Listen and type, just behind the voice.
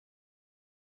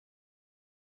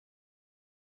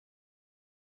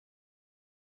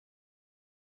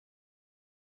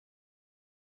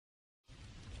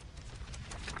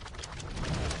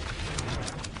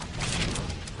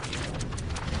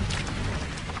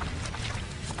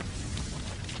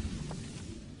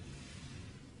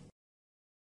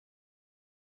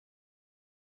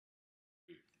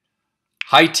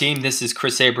Hi team, this is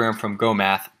Chris Abraham from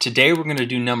GOHmath. Today we're going to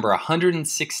do number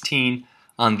 116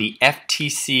 on the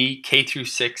FTCE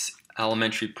K-6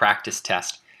 elementary practice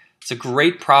test. It's a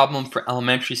great problem for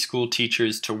elementary school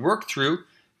teachers to work through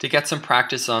to get some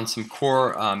practice on some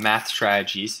core math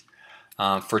strategies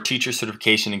for teacher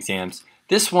certification exams.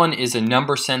 This one is a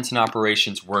number sense and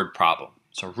operations word problem.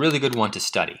 It's a really good one to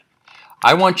study.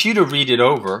 I want you to read it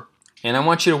over and I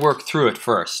want you to work through it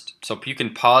first. So you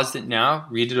can pause it now,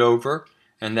 read it over,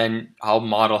 and then I'll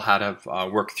model how to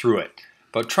work through it.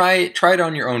 But try it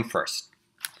on your own first.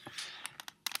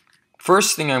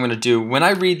 First thing I'm going to do, when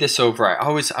I read this over, I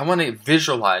want to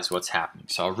visualize what's happening.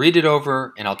 So I'll read it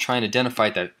over and I'll try and identify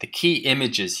the key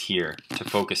images here to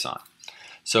focus on.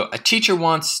 So a teacher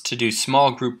wants to do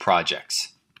small group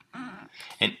projects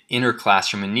in her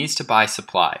classroom and needs to buy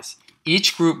supplies.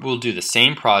 Each group will do the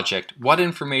same project. What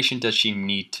information does she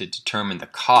need to determine the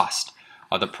cost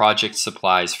of the project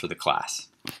supplies for the class?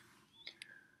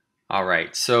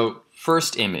 Alright, so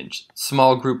first image,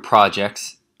 small group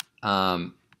projects.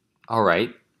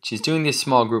 Alright, she's doing these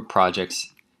small group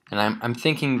projects, and I'm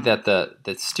thinking that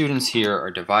the students here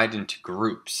are divided into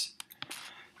groups,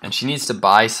 and she needs to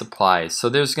buy supplies. So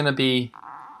there's going to be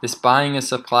this buying of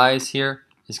supplies here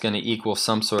is going to equal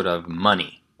some sort of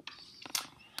money.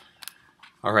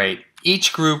 Alright,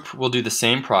 each group will do the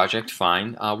same project,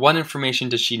 fine. What information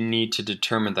does she need to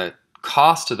determine the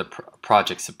cost of the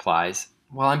project supplies?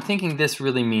 Well, I'm thinking this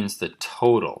really means the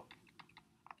total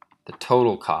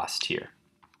cost here,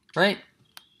 right?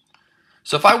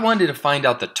 So if I wanted to find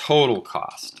out the total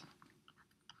cost,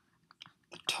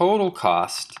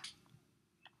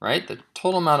 right, the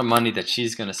total amount of money that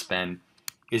she's going to spend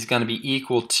is going to be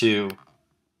equal to,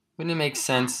 wouldn't it make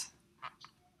sense,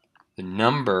 the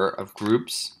number of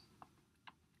groups,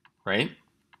 right,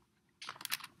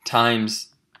 times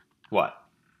what?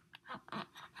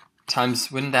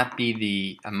 Times, wouldn't that be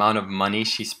the amount of money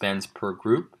she spends per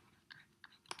group?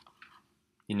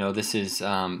 You know, this is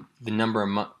the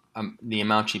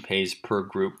amount she pays per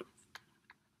group.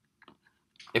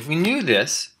 If we knew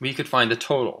this, we could find the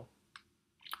total.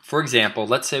 For example,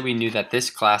 let's say we knew that this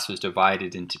class was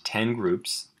divided into 10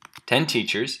 groups, 10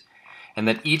 teachers, and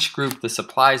that each group, the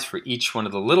supplies for each one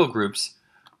of the little groups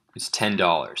was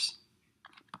 $10.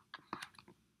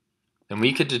 Then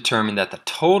we could determine that the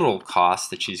total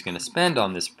cost that she's going to spend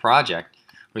on this project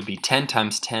would be 10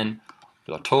 times 10.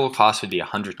 The total cost would be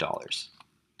 $100.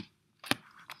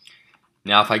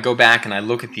 Now if I go back and I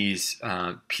look at these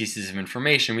pieces of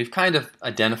information, we've kind of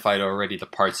identified already the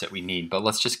parts that we need, but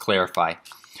let's just clarify.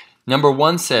 Number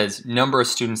 1 says number of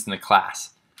students in the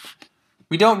class.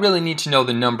 We don't really need to know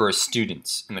the number of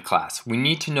students in the class. We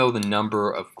need to know the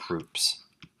number of groups,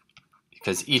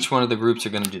 because each one of the groups are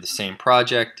going to do the same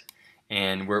project,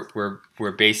 and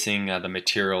we're basing the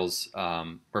materials,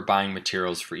 we're buying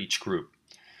materials for each group.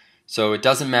 So it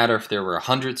doesn't matter if there were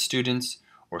 100 students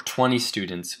or 20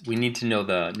 students. We need to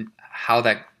know how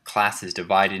that class is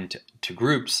divided into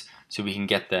groups so we can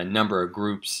get the number of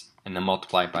groups and then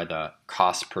multiply it by the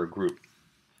cost per group.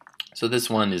 So this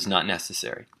one is not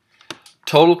necessary.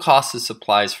 Total cost of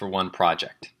supplies for one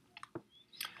project.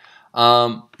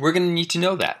 We're going to need to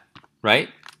know that, right?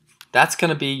 That's going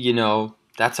to be, you know,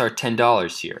 that's our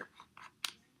 $10 here.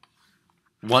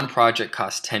 One project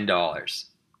costs $10.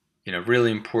 You know,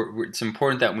 really important. It's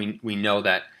important that we know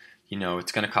that, you know,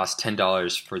 it's going to cost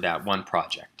 $10 for that one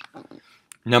project.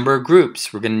 Number of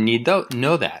groups. We're going to need to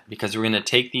know that, because we're going to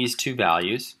take these two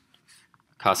values,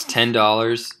 cost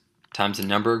 $10 times the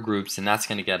number of groups, and that's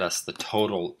going to get us the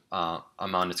total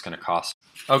amount it's going to cost.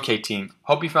 Okay, team.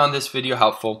 Hope you found this video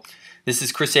helpful. This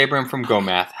is Chris Abraham from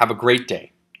GOHmath. Have a great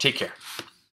day. Take care.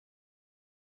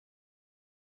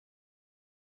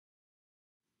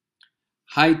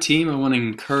 Hi team, I want to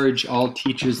encourage all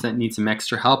teachers that need some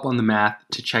extra help on the math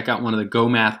to check out one of the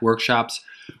GOHmath workshops.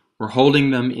 We're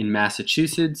holding them in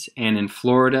Massachusetts and in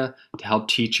Florida to help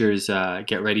teachers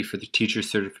get ready for the teacher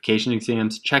certification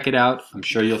exams. Check it out. I'm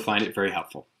sure you'll find it very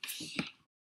helpful.